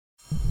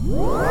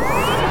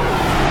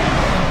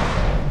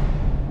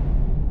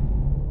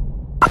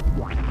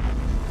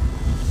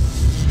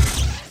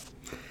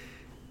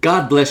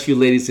God bless you,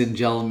 ladies and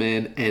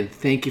gentlemen, and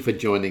thank you for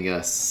joining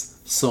us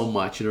so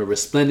much.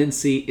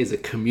 Resplendency is a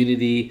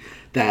community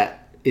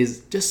that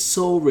is just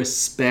so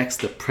respects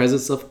the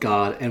presence of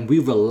God, and we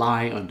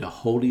rely on the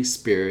Holy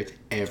Spirit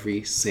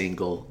every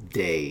single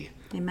day.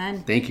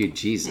 Amen. Thank you,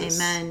 Jesus.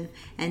 Amen.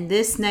 And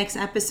this next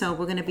episode,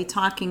 we're going to be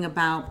talking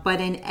about, but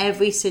in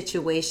every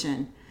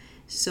situation.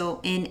 So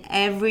in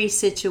every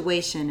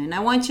situation, and I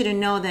want you to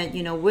know that,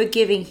 we're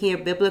giving here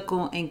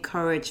biblical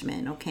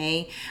encouragement,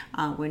 okay?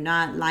 We're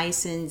not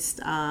licensed,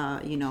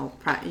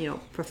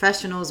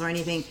 professionals or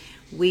anything.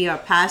 We are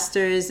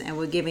pastors, and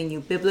we're giving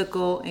you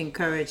biblical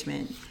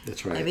encouragement.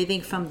 That's right.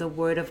 Everything from the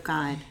Word of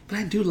God. But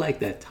I do like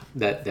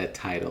that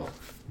title,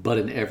 but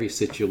in every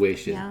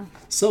situation. Yeah.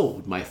 So,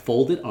 with my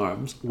folded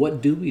arms,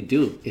 what do we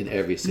do in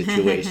every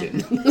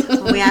situation?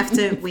 Well, we have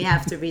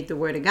to read the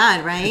Word of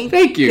God, right?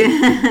 Thank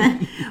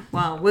you.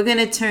 Well, we're going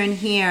to turn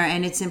here,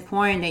 and it's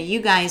important that you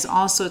guys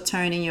also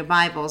turn in your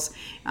Bibles.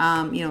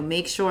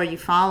 Make sure you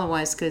follow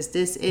us, because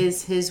this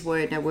is His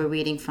Word that we're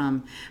reading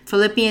from.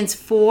 Philippians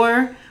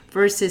 4,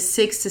 verses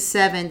 6 to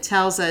 7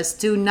 tells us,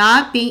 "Do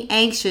not be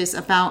anxious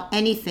about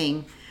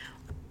anything,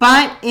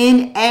 but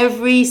in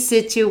every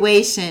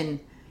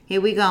situation."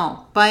 Here we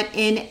go. "But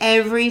in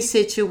every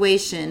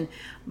situation,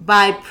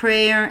 by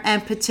prayer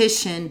and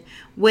petition,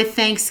 with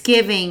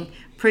thanksgiving,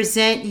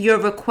 present your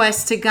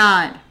requests to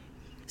God."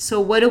 So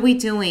what are we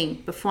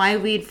doing? Before I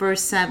read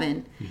verse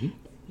 7,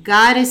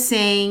 God is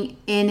saying,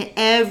 in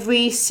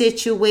every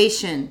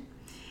situation,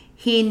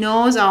 He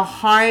knows our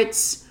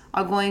hearts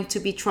are going to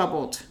be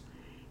troubled.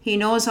 He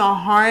knows our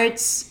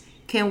hearts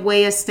can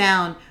weigh us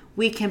down.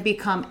 We can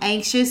become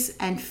anxious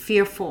and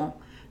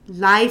fearful.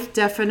 Life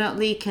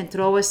definitely can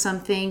throw us some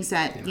things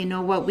that,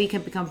 we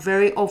can become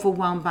very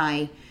overwhelmed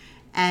by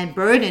and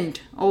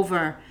burdened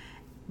over.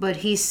 But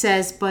He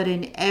says, but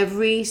in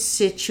every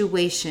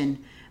situation,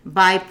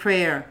 by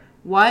prayer.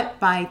 What?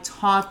 By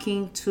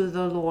talking to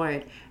the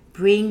Lord,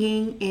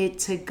 bringing it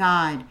to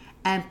God,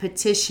 and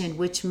petition,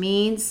 which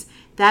means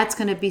that's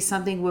going to be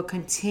something we're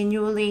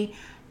continually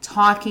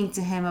talking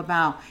to Him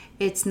about.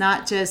 It's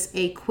not just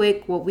a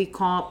quick, what we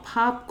call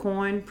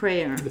popcorn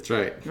prayer. That's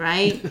right.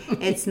 Right?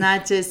 It's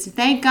not just,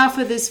 thank God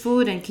for this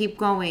food and keep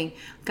going.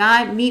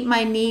 God, meet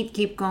my need,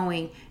 keep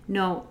going.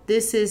 No,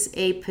 this is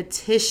a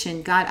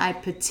petition. God, I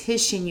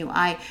petition you.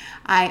 I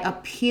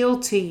appeal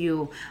to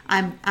you.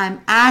 I'm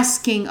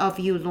asking of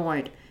you,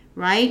 Lord.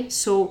 Right?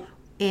 So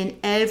in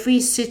every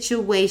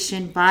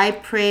situation, by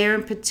prayer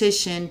and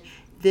petition,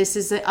 this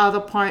is the other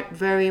part,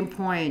 very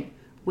important,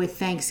 with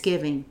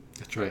thanksgiving.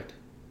 That's right.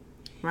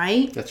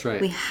 Right? That's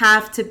right. We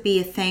have to be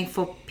a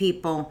thankful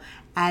people.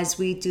 As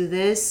we do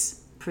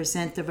this,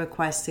 present the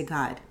request to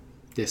God.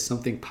 There's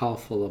something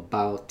powerful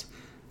about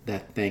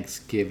that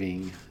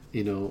thanksgiving,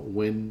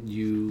 when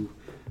you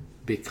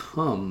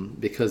become,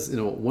 because,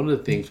 one of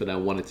the things that I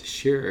wanted to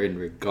share in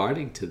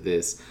regarding to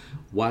this,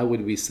 why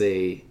would we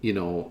say,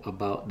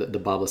 about the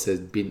Bible says,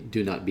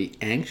 do not be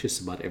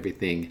anxious about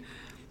everything.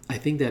 I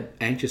think that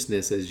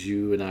anxiousness, as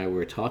you and I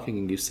were talking,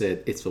 and you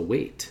said it's a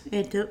weight.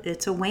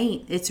 It's a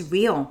weight. It's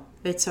real.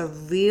 It's a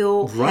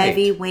real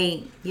heavy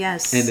weight.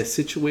 Yes. And the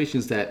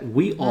situations that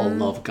we all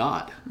love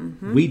God.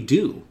 We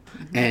do.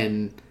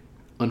 And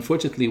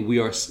unfortunately, we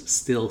are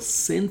still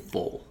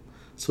sinful.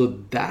 So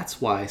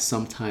that's why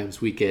sometimes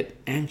we get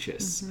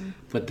anxious.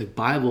 But the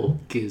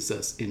Bible gives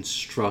us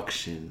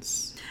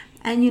instructions.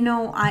 And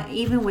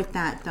even with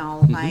that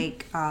though,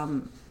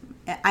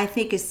 I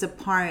think it's the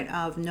part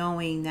of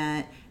knowing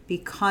that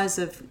because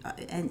of,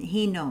 and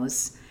He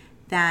knows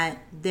that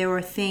there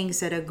are things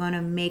that are going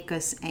to make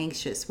us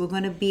anxious. We're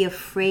going to be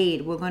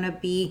afraid. We're going to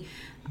be,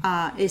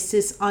 it's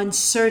this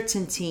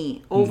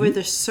uncertainty over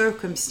the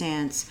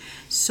circumstance.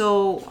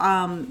 So,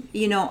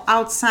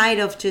 outside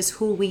of just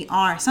who we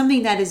are,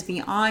 something that is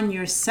beyond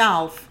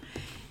yourself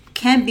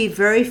can be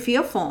very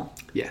fearful.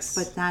 Yes.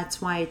 But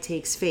that's why it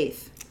takes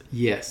faith.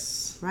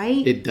 Yes.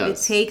 Right? It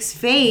does. It takes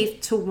faith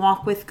to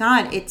walk with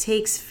God. It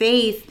takes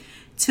faith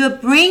to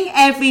bring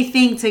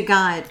everything to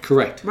God.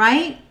 Correct.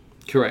 Right?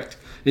 Correct.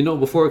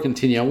 Before I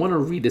continue, I want to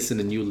read this in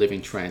the New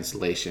Living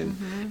Translation.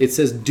 It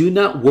says, "Do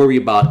not worry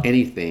about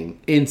anything.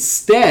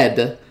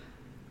 Instead,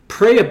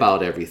 pray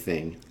about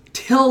everything.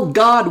 Tell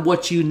God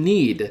what you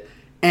need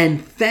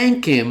and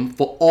thank Him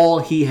for all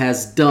He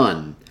has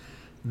done.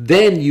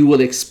 Then you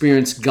will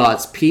experience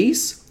God's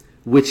peace,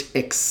 which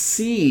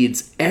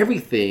exceeds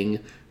everything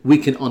we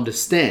can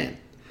understand.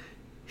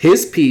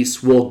 His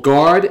peace will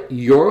guard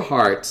your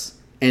hearts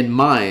and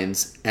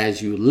minds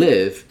as you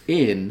live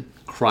in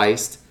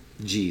Christ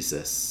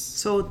Jesus."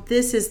 So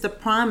this is the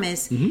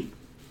promise.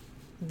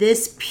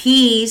 This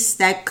peace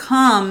that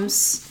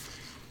comes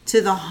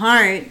to the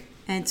heart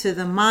and to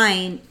the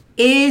mind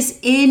is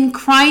in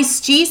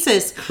Christ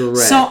Jesus. Correct.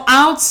 So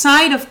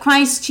outside of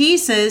Christ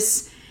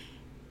Jesus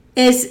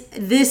is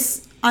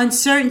this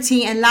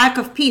uncertainty and lack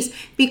of peace.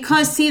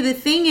 Because see, the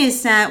thing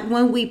is that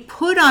when we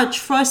put our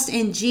trust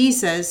in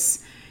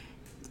Jesus,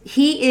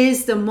 He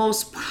is the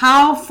most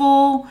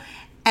powerful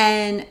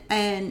and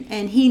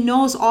He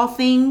knows all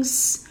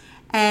things.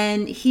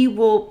 and he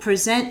will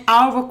present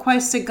our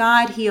request to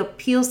God. He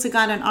appeals to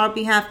God on our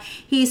behalf.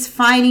 He's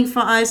fighting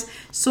for us.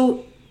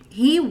 So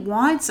he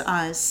wants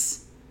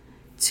us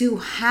to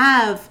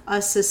have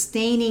a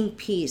sustaining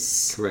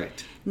peace.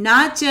 Correct.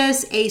 Not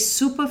just a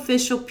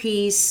superficial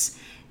peace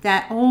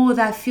that, oh,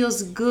 that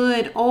feels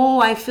good.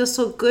 Oh, I feel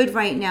so good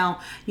right now.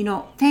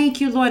 Thank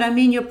you, Lord. I'm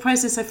in your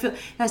presence. I feel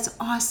that's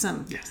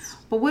awesome. Yes.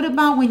 But what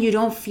about when you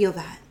don't feel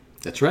that?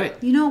 That's right.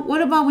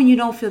 What about when you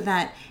don't feel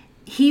that?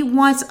 He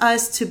wants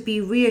us to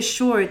be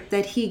reassured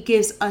that he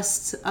gives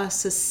us a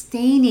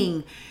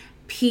sustaining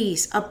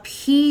peace, a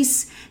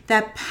peace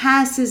that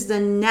passes the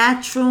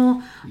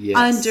natural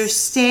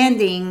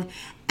understanding.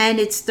 And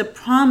it's the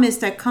promise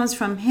that comes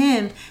from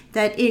him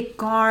that it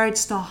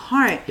guards the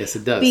heart. Yes,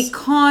 it does.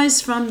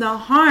 Because from the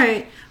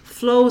heart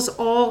flows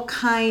all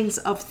kinds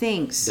of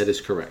things. That is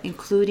correct.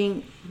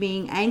 Including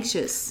being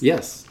anxious.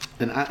 Yes.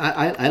 And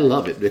I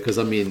love it because,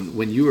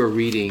 when you are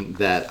reading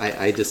that,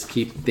 I just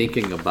keep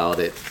thinking about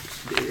it.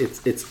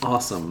 It's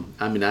awesome.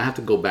 I have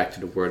to go back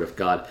to the Word of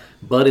God.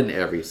 But in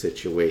every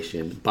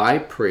situation, by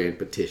prayer and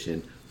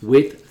petition,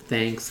 with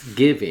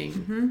thanksgiving.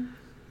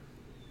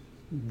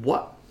 Mm-hmm.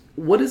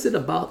 What is it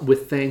about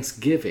with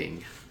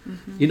thanksgiving?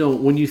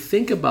 Mm-hmm. When you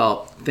think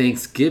about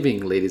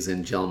thanksgiving, ladies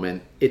and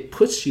gentlemen, it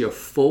puts your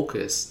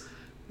focus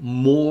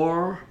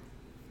more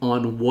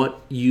on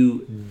what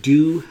you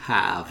do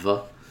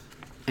have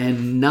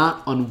and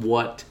not on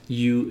what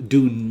you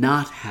do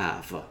not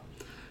have.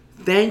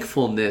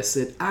 Thankfulness,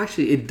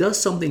 it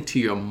does something to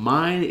your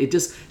mind.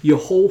 Your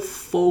whole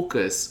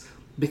focus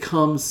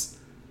becomes,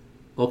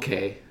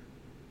 okay,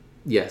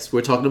 yes,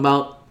 we're talking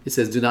about, it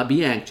says do not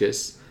be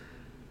anxious.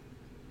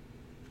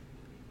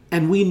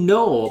 And we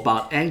know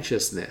about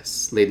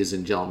anxiousness, ladies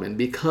and gentlemen,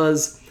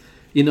 because,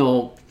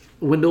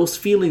 when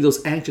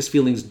those anxious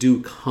feelings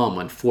do come,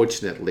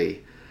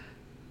 unfortunately,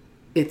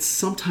 it's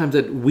sometimes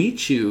that we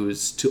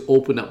choose to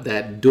open up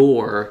that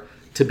door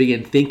to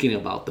begin thinking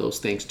about those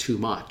things too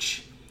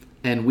much.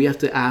 And we have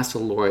to ask the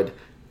Lord,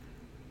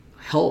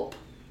 help.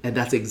 And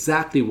that's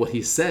exactly what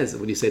he says.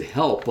 When he said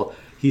help,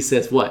 he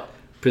says what?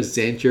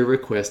 Present your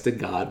request to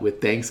God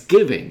with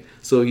thanksgiving.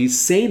 So he's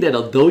saying that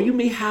although you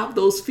may have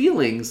those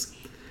feelings,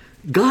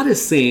 God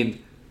is saying,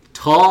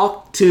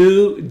 talk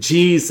to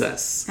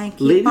Jesus. And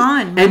keep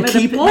on.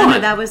 Remember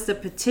that was the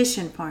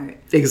petition part.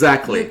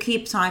 Exactly. You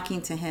keep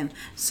talking to him.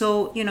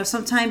 So,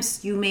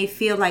 sometimes you may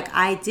feel like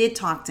I did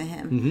talk to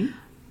him. Mm-hmm.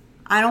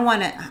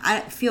 I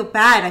feel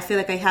bad. I feel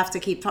like I have to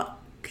keep talking.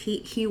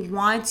 He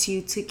wants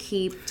you to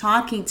keep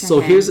talking to him.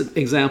 So here's an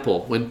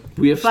example. When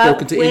we have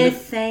spoken to him.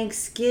 With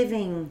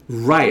thanksgiving.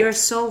 Right. You're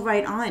so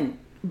right on.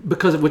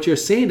 Because what you're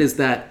saying is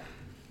that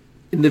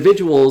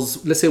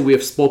individuals, let's say we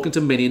have spoken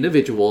to many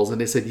individuals and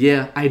they said,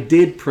 yeah, I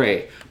did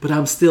pray, but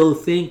I'm still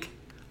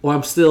or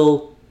I'm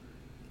still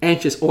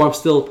anxious, or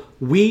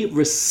we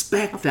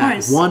respect that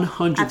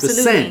 100%.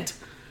 Absolutely.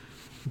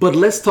 But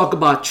let's talk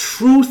about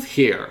truth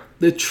here.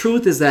 The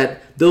truth is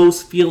that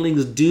those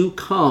feelings do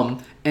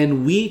come,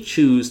 and we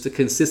choose to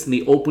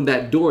consistently open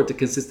that door, to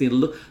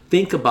consistently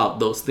think about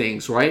those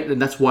things, right?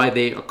 And that's why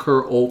they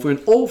occur over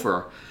and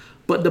over.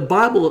 But the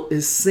Bible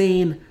is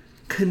saying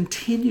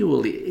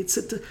continually, it's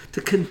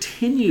to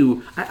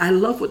continue. I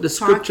love what the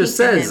scripture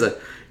says.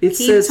 It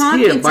says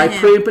here, by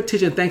prayer and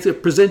petition, thanks,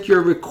 present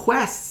your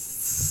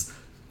requests,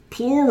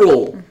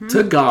 plural,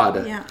 to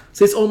God. Yeah.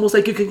 So it's almost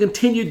like you can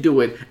continue to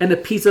do it, and the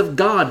peace of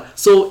God.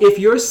 So if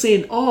you're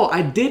saying, oh,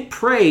 I did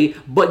pray,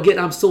 but yet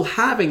I'm still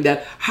having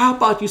that, how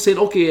about you saying,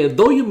 okay,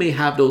 though you may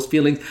have those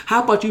feelings,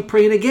 how about you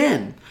praying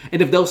again?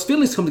 And if those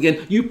feelings come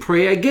again, you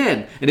pray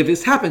again. And if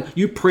it's happened,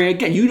 you pray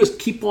again. You just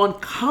keep on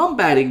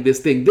combating this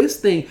thing. This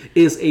thing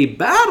is a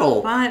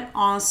battle. But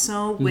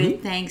also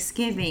with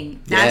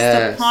thanksgiving.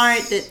 That's the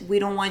part that we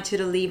don't want you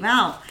to leave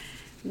out.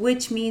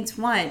 Which means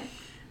what?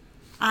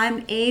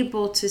 I'm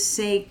able to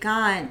say,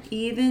 God,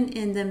 even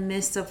in the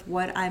midst of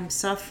what I'm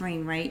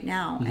suffering right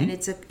now, and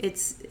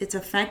it's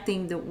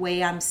affecting the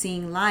way I'm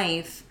seeing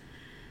life,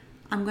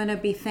 I'm going to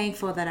be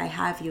thankful that I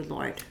have you,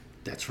 Lord.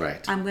 That's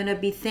right. I'm going to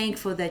be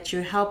thankful that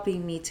you're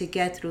helping me to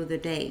get through the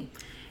day.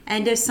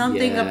 And there's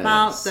something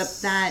about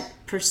that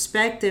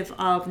perspective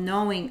of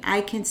knowing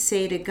I can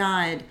say to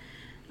God,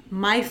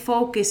 my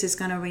focus is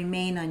going to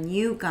remain on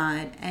you,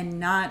 God, and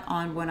not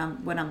on what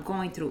I'm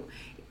going through.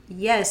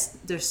 Yes,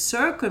 the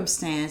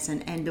circumstance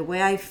and the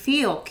way I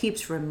feel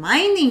keeps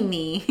reminding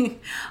me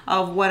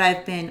of what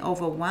I've been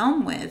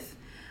overwhelmed with.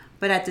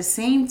 But at the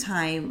same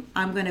time,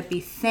 I'm going to be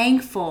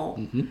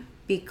thankful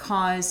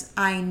because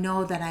I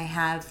know that I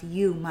have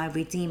you, my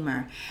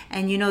Redeemer.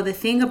 And the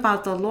thing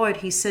about the Lord,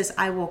 he says,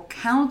 I will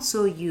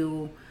counsel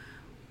you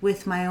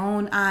with my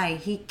own eye.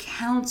 He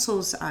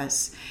counsels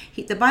us.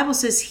 The Bible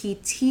says he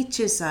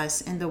teaches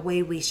us in the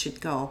way we should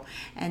go.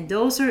 And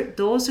those are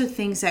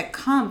things that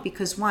come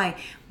because why?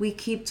 We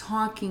keep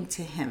talking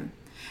to him.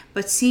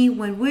 But see,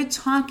 when we're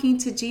talking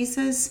to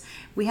Jesus,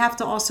 we have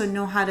to also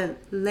know how to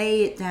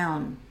lay it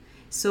down.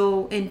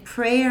 So in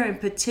prayer and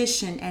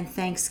petition and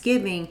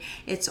thanksgiving,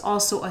 it's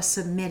also a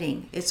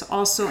submitting. It's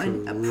also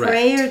a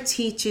prayer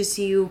teaches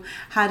you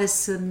how to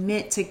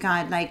submit to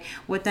God. Like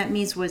what that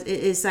means was it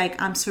is like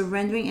I'm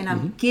surrendering and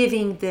I'm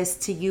giving this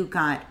to you,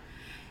 God.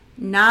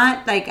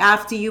 Not like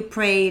after you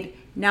prayed,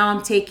 now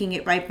I'm taking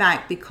it right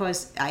back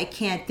because I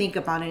can't think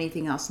about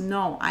anything else.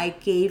 No, I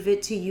gave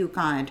it to you,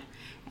 God.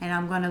 And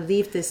I'm going to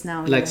leave this now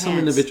in your Like some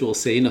hands. individuals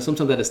say,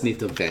 sometimes I just need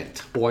to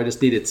vent, or I just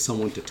needed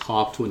someone to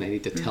talk to and I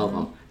need to tell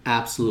them.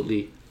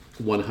 Absolutely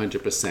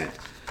 100%.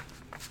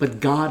 But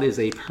God is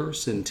a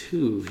person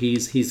too.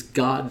 He's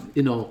God,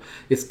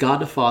 it's God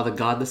the Father,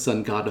 God the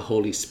Son, God the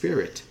Holy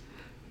Spirit.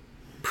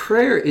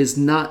 Prayer is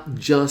not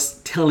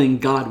just telling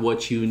God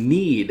what you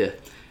need.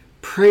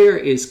 Prayer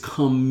is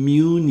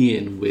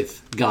communion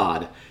with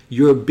God.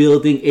 You're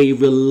building a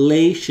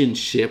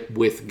relationship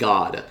with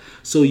God.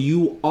 So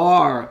you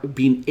are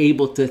being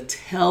able to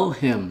tell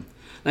him.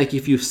 Like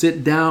if you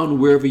sit down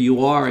wherever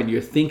you are and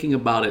you're thinking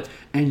about it,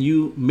 and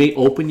you may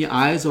open your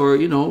eyes or,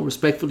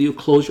 respectfully you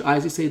close your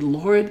eyes, you say,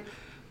 Lord,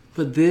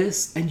 for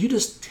this, and you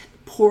just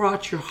pour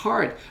out your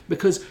heart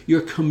because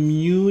you're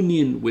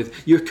communing with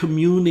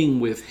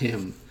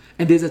him.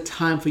 And there's a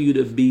time for you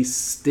to be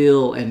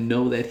still and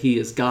know that he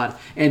is God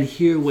and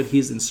hear what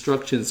his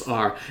instructions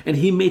are. And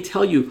he may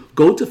tell you,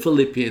 go to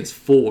Philippians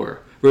 4,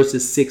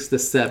 verses 6 to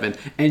 7.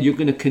 And you're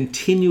going to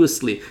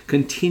continuously,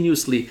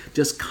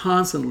 just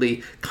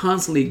constantly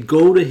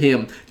go to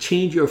him.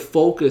 Change your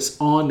focus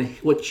on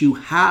what you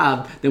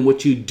have than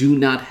what you do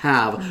not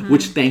have,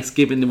 which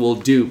Thanksgiving will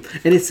do.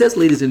 And it says,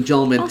 ladies and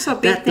gentlemen, also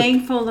be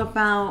thankful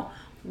about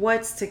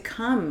what's to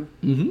come,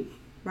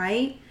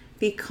 right?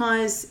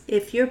 Because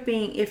if you're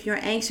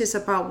anxious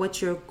about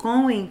what you're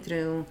going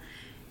through,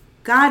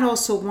 God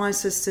also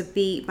wants us to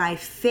be, by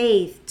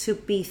faith, to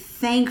be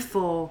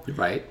thankful.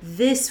 Right.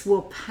 This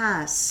will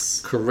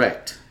pass.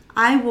 Correct.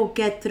 I will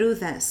get through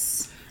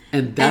this.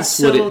 And that's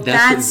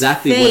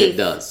exactly what it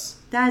does.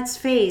 That's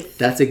faith.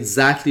 That's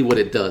exactly what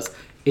it does.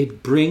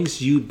 It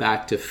brings you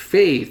back to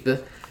faith.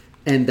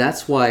 And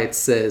that's why it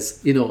says,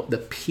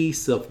 the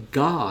peace of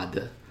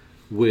God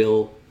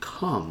will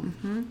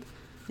come.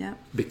 Yep.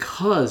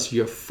 Because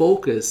your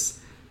focus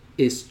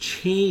is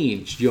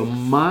changed. Your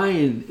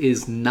mind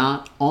is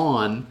not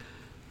on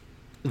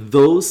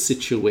those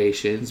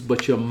situations,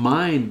 but your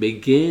mind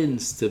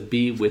begins to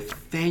be with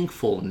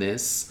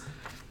thankfulness,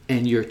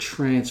 and your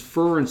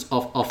transference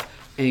of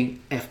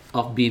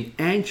being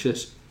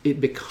anxious, it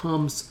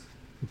becomes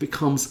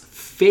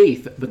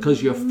faith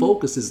because your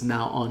focus is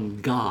now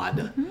on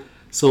God.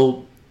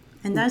 So.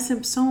 And that's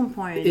so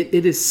important.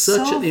 It is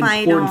such an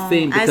important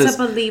thing because as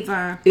a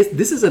believer,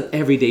 this is an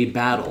everyday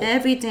battle.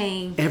 Every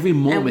day, every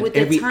moment,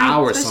 every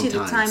hour. Especially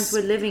sometimes the times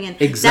we're living in.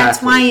 Exactly.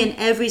 That's why in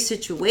every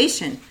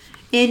situation,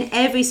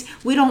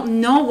 we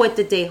don't know what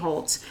the day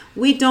holds.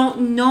 We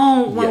don't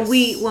know when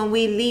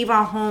we leave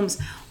our homes.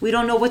 We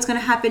don't know what's going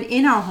to happen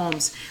in our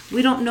homes.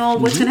 We don't know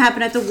what's going to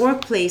happen at the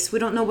workplace. We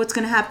don't know what's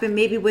going to happen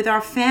maybe with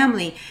our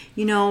family.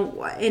 In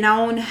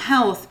our own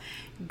health.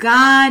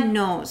 God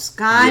knows.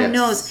 God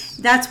knows.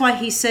 That's why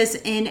he says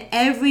in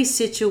every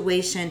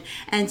situation.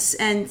 And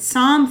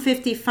Psalm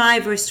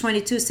 55 verse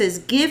 22 says,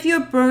 give your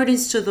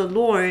burdens to the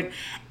Lord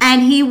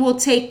and he will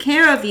take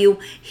care of you.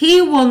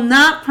 He will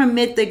not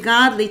permit the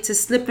godly to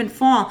slip and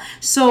fall.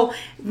 So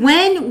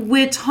when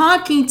we're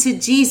talking to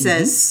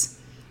Jesus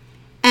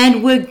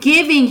and we're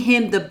giving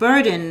him the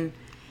burden,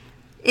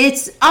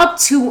 it's up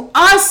to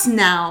us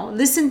now.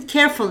 Listen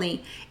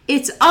carefully.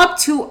 It's up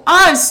to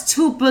us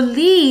to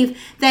believe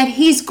that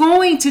he's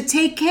going to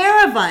take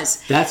care of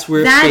us. That's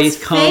where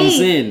faith comes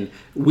in.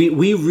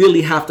 We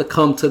really have to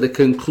come to the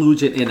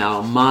conclusion in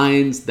our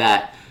minds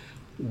that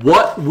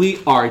what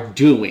we are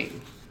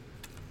doing,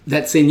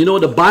 that saying,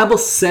 the Bible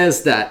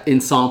says that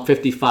in Psalm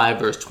 55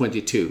 verse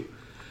 22.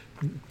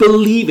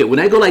 Believe it. When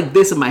I go like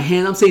this in my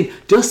hand, I'm saying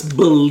just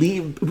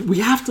believe. We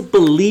have to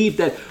believe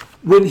that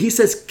when he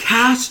says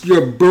cast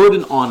your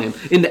burden on him,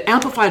 in the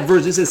Amplified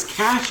Version it says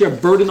cast your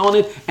burden on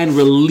it and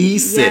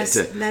release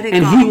it. Let it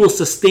and go. He will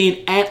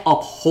sustain and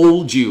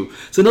uphold you.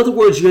 So in other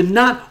words, you're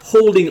not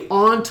holding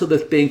on to the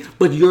thing,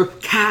 but you're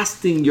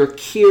casting your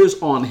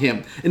cares on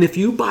him. And if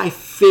you by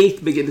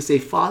faith begin to say,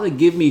 Father,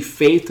 give me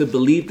faith to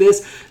believe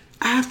this,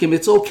 ask him.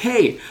 It's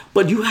okay.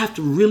 But you have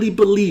to really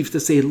believe to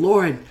say,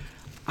 Lord,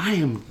 I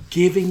am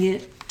giving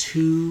it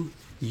to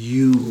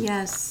you.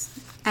 Yes.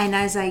 And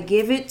as I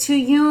give it to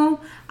you,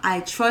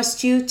 I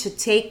trust you to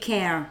take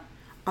care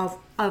of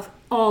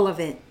all of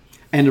it.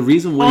 And the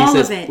reason when all he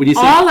says, of it. when you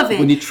say, all of it,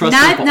 when you trust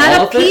not, him for not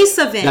all a piece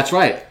of it. That's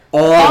right,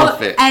 all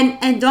of it.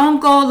 And don't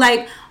go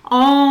like,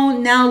 oh,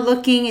 now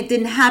looking, it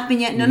didn't happen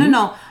yet.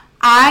 No.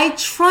 I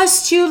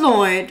trust you,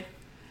 Lord,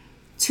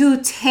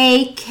 to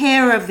take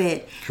care of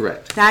it.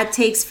 Correct. That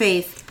takes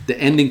faith. The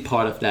ending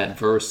part of that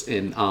verse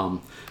in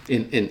Psalm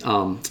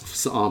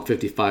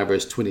 55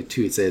 verse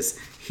 22, it says,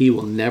 he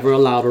will never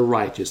allow the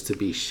righteous to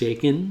be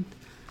shaken,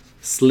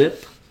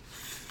 slip,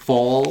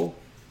 fall,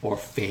 or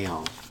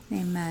fail.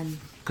 Amen.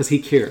 Because he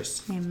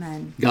cares.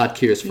 Amen. God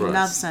cares for us. He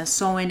loves us.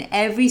 So in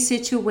every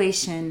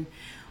situation,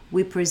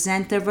 we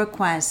present the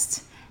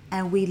request,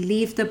 and we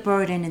leave the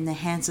burden in the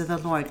hands of the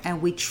Lord,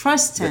 and we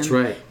trust Him That's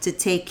right. to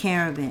take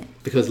care of it.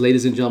 Because,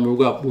 ladies and gentlemen,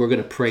 we're going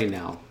to pray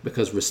now.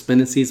 Because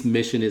Resplendency's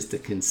mission is to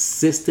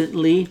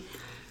consistently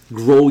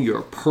grow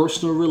your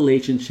personal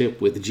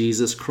relationship with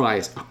Jesus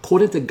Christ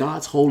according to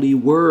God's holy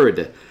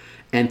word,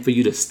 and for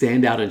you to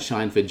stand out and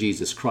shine for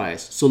Jesus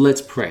Christ. So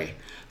let's pray.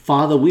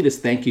 Father, we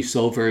just thank you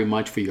so very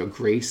much for your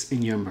grace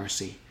and your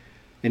mercy.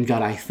 And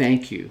God, I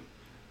thank you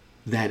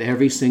that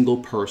every single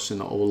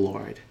person, oh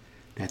Lord,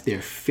 that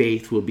their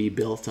faith will be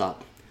built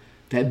up,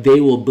 that they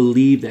will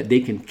believe that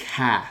they can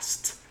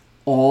cast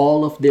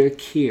all of their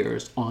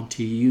cares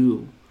onto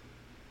you.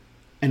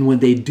 And when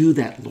they do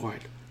that,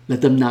 Lord,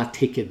 let them not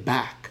take it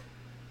back,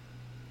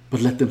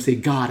 but let them say,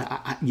 God,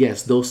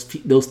 yes, those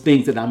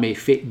things that I may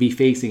be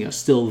facing are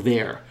still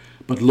there.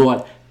 But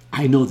Lord,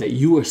 I know that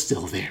you are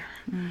still there.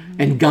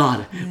 And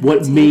God,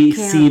 what may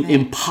seem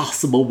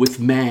impossible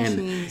with man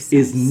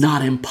is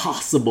not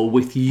impossible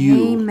with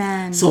you.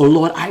 Amen. So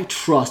Lord, I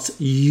trust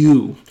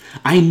you.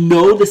 I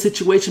know the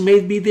situation may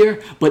be there,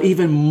 but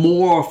even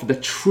more for the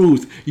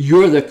truth,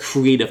 you're the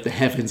creator of the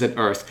heavens and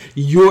earth.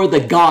 You're the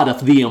God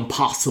of the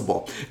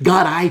impossible.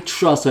 God, I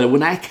trust that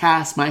when I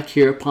cast my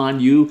care upon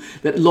you,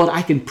 that Lord,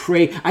 I can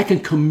pray, I can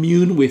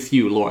commune with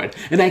you, Lord,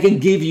 and I can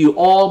give you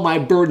all my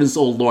burdens,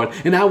 oh Lord,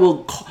 and I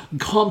will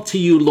come to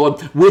you,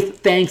 Lord, with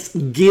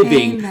thanksgiving,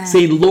 Amen.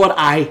 saying, Lord,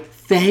 I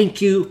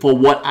thank you for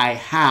what I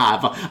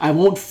have. I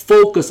won't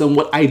focus on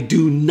what I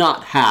do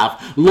not have.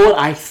 Lord,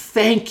 I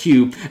thank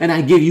you, and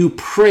I give you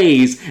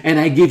praise, and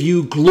I give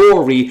you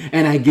glory,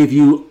 and I give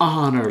you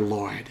honor,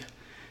 Lord.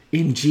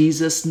 In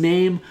Jesus'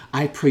 name,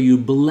 I pray you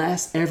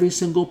bless every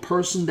single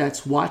person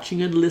that's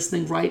watching and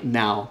listening right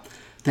now,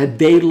 that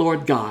they,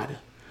 Lord God,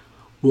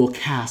 will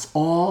cast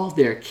all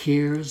their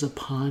cares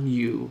upon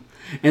you.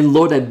 And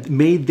Lord, that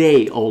may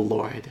they, oh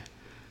Lord,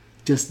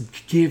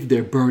 just give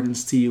their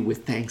burdens to you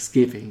with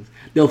thanksgiving.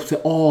 They'll say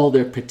all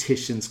their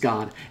petitions,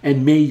 God.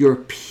 And may your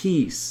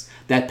peace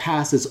that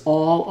passes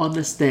all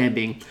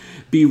understanding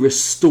be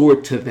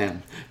restored to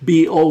them.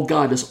 Be, oh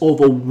God, just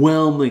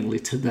overwhelmingly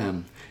to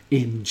them.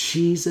 In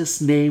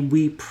Jesus' name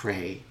we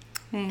pray.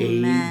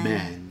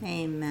 Amen.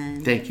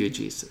 Amen. Thank you,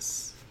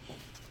 Jesus.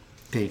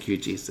 Thank you,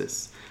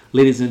 Jesus.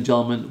 Ladies and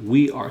gentlemen,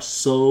 we are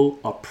so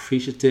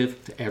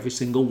appreciative to every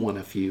single one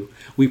of you.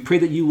 We pray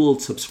that you will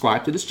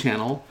subscribe to this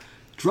channel,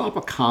 drop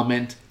a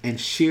comment, and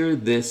share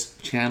this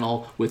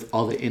channel with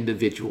other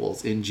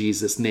individuals in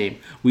Jesus' name.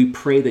 We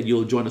pray that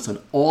you'll join us on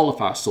all of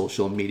our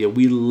social media.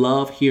 We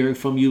love hearing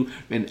from you,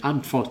 and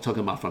I'm talking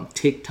about from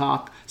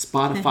TikTok,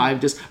 Spotify,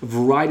 just a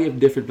variety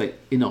of different,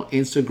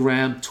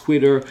 Instagram,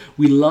 Twitter.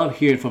 We love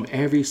hearing from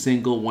every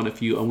single one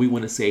of you, and we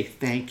want to say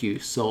thank you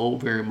so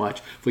very much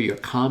for your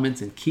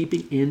comments and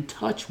keeping in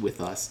touch with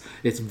us.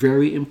 It's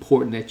very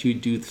important that you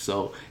do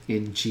so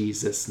in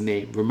Jesus'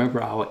 name.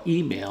 Remember our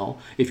email,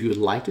 if you would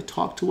like to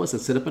talk to us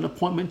and set up an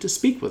appointment to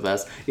speak with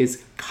us,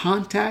 is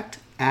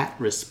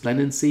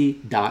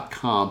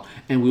contact@resplendency.com,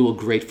 and we will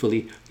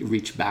gratefully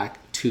reach back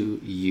to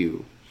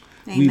you.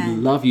 Amen. We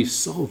love you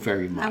so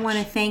very much. I want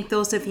to thank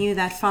those of you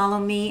that follow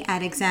me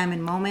at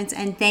Examine Moments,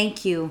 and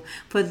thank you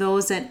for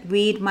those that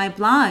read my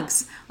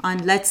blogs on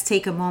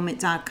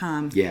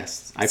letstakeamoment.com.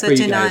 Yes, I Such pray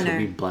you an guys honor.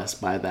 will be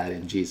blessed by that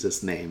in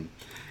Jesus' name.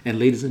 And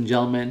ladies and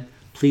gentlemen,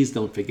 please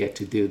don't forget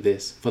to do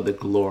this for the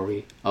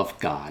glory of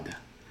God.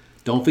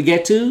 Don't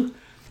forget to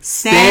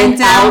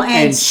Stand out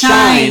and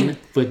shine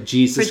for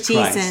Jesus for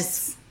Christ.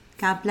 Jesus.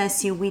 God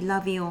bless you. We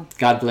love you.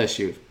 God bless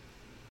you.